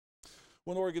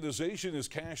One organization is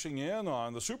cashing in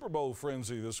on the Super Bowl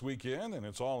frenzy this weekend, and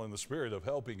it's all in the spirit of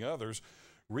helping others.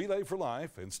 Relay for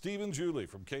Life and Stephen Julie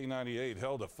from K98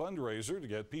 held a fundraiser to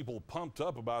get people pumped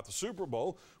up about the Super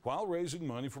Bowl while raising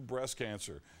money for breast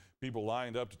cancer. People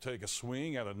lined up to take a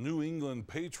swing at a New England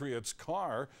Patriots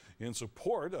car in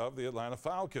support of the Atlanta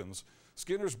Falcons.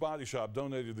 Skinner's Body Shop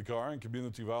donated the car, and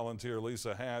community volunteer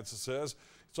Lisa Hatz says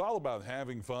it's all about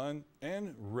having fun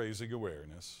and raising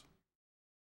awareness.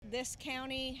 This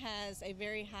county has a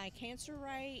very high cancer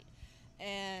rate,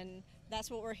 and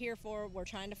that's what we're here for. We're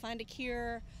trying to find a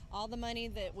cure. All the money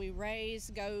that we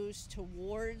raise goes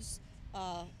towards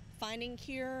finding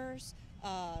cures,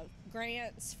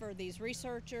 grants for these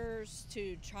researchers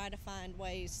to try to find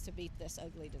ways to beat this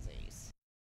ugly disease.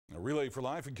 A Relay for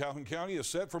Life in Calhoun County is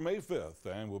set for May 5th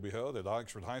and will be held at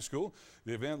Oxford High School.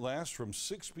 The event lasts from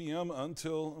 6 p.m.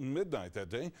 until midnight that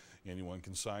day. Anyone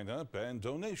can sign up, and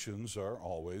donations are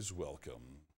always welcome.